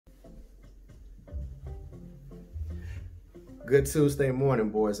Good Tuesday morning,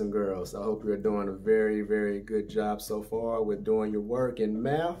 boys and girls. I hope you're doing a very, very good job so far with doing your work in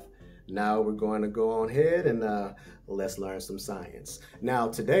math. Now we're going to go on ahead and let's learn some science. Now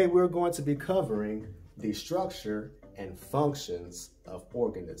today we're going to be covering the structure and functions of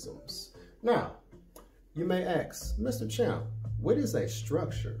organisms. Now, you may ask, Mr. Champ, what is a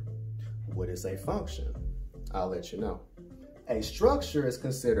structure? What is a function? I'll let you know. A structure is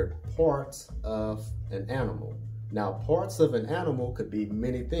considered part of an animal. Now, parts of an animal could be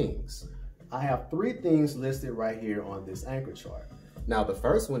many things. I have three things listed right here on this anchor chart. Now, the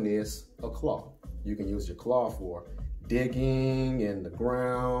first one is a claw. You can use your claw for digging in the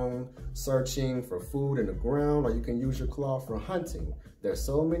ground, searching for food in the ground, or you can use your claw for hunting. There's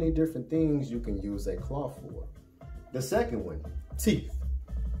so many different things you can use a claw for. The second one, teeth,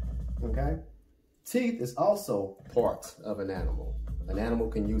 okay? Teeth is also part of an animal. An animal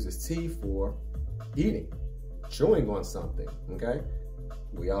can use its teeth for eating, chewing on something, okay?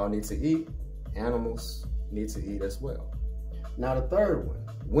 We all need to eat. Animals need to eat as well. Now the third one,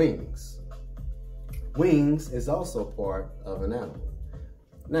 wings. Wings is also part of an animal.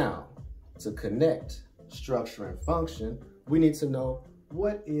 Now, to connect structure and function, we need to know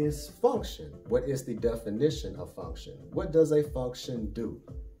what is function? What is the definition of function? What does a function do?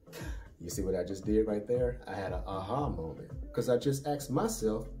 You see what I just did right there? I had an aha moment because I just asked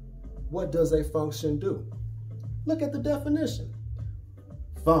myself, what does a function do? Look at the definition.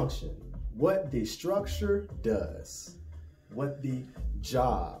 Function, what the structure does, what the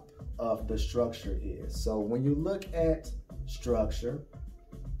job of the structure is. So when you look at structure,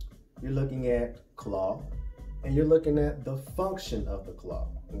 you're looking at claw, and you're looking at the function of the claw,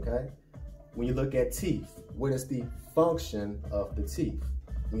 okay? When you look at teeth, what is the function of the teeth?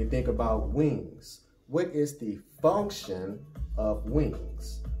 When you think about wings, what is the function of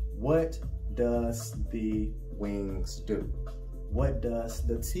wings? What does the wings do? What does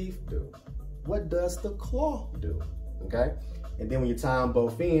the teeth do? What does the claw do? Okay? And then when you tie them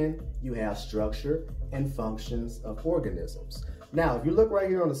both in, you have structure and functions of organisms. Now, if you look right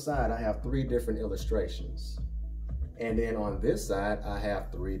here on the side, I have three different illustrations. And then on this side, I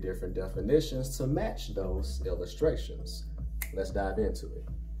have three different definitions to match those illustrations. Let's dive into it.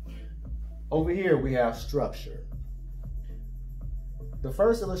 Over here, we have structure. The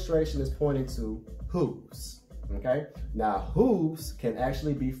first illustration is pointing to hooves, okay? Now, hooves can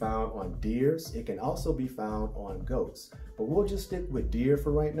actually be found on deers. It can also be found on goats. But we'll just stick with deer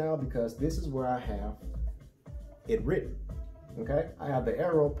for right now because this is where I have it written, okay? I have the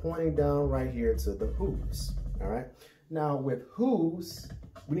arrow pointing down right here to the hooves, all right? Now, with hooves,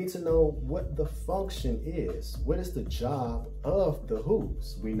 we need to know what the function is. What is the job of the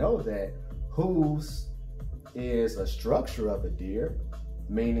hooves? We know that hooves is a structure of a deer,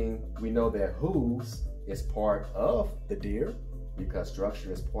 meaning we know that hooves is part of the deer because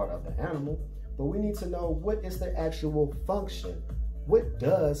structure is part of the animal, but we need to know what is the actual function. What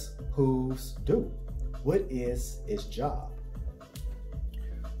does hooves do? What is its job?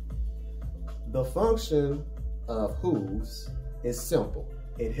 The function of hooves is simple.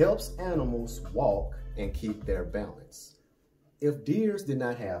 It helps animals walk and keep their balance. If deers did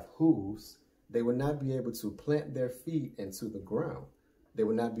not have hooves, they would not be able to plant their feet into the ground. They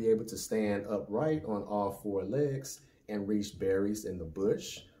would not be able to stand upright on all four legs and reach berries in the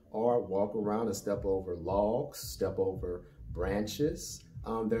bush or walk around and step over logs, step over branches.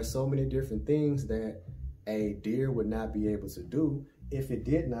 There's so many different things that a deer would not be able to do if it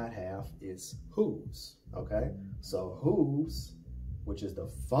did not have its hooves, okay? So hooves, which is the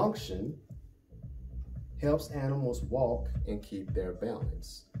function, helps animals walk and keep their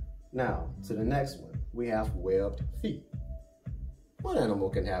balance. Now, to the next one, we have webbed feet. What animal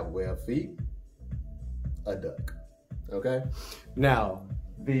can have webbed feet? A duck, okay? Now,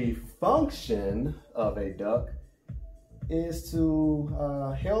 the function of a duck is to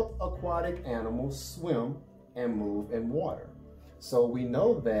help aquatic animals swim and move in water. So we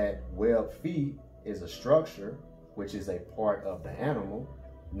know that webbed feet is a structure, which is a part of the animal.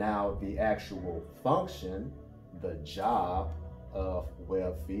 Now, the actual function, the job of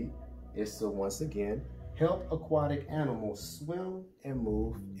webbed feet is to, once again, help aquatic animals swim and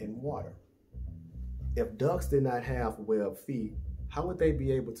move in water. If ducks did not have webbed feet, how would they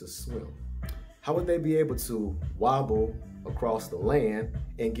be able to swim? How would they be able to wobble across the land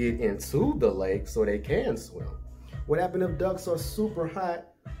and get into the lake so they can swim? What happens if ducks are super hot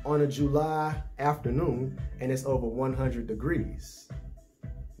on a July afternoon and it's over 100 degrees?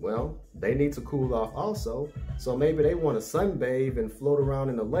 Well, they need to cool off also, so maybe they want to sunbathe and float around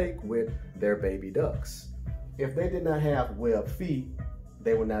in the lake with their baby ducks. If they did not have webbed feet,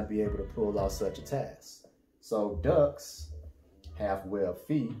 they would not be able to pull off such a task. So ducks have webbed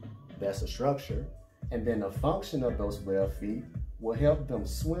feet. That's a structure. And then the function of those webbed feet will help them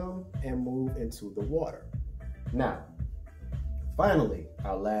swim and move into the water. Now, finally,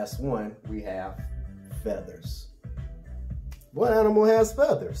 our last one, we have feathers. What animal has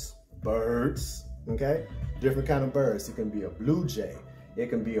feathers? Birds, okay? Different kind of birds. It can be a blue jay. It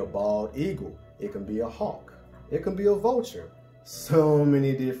can be a bald eagle. It can be a hawk. It can be a vulture. So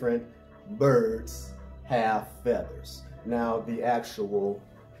many different birds have feathers. Now, the actual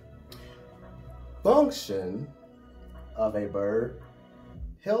function of a bird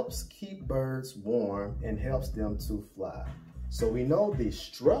helps keep birds warm and helps them to fly. So we know the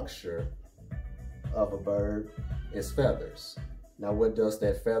structure of a bird is feathers. Now, what does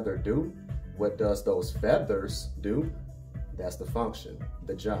that feather do? What does those feathers do? That's the function,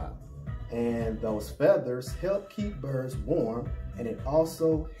 the job. And those feathers help keep birds warm, and it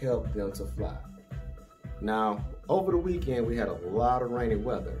also helps them to fly. Now, over the weekend, we had a lot of rainy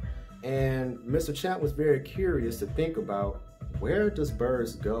weather, and Mr. Champ was very curious to think about, where does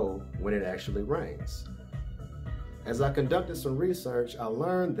birds go when it actually rains? As I conducted some research, I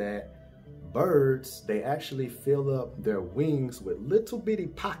learned that birds, they actually fill up their wings with little bitty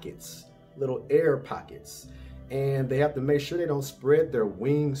pockets, little air pockets. And they have to make sure they don't spread their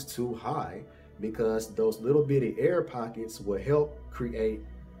wings too high, because those little bitty air pockets will help create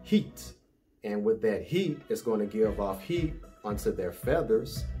heat. And with that heat, it's going to give off heat onto their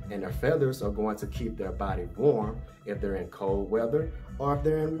feathers, and their feathers are going to keep their body warm if they're in cold weather or if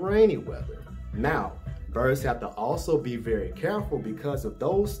they're in rainy weather. Now, birds have to also be very careful, because if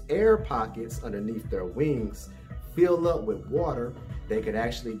those air pockets underneath their wings fill up with water, they could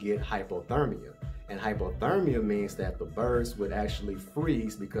actually get hypothermia. And hypothermia means that the birds would actually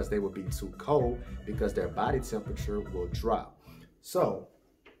freeze because they would be too cold, because their body temperature will drop. So,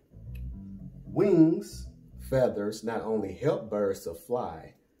 wings, feathers not only help birds to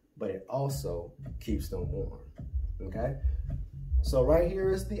fly, but it also keeps them warm, okay? So right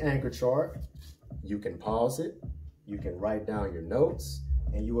here is the anchor chart. You can pause it, you can write down your notes,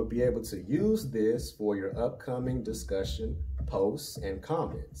 and you will be able to use this for your upcoming discussion, posts, and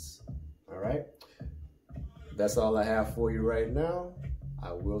comments, all right? That's all I have for you right now.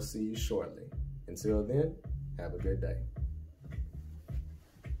 I will see you shortly. Until then, have a good day.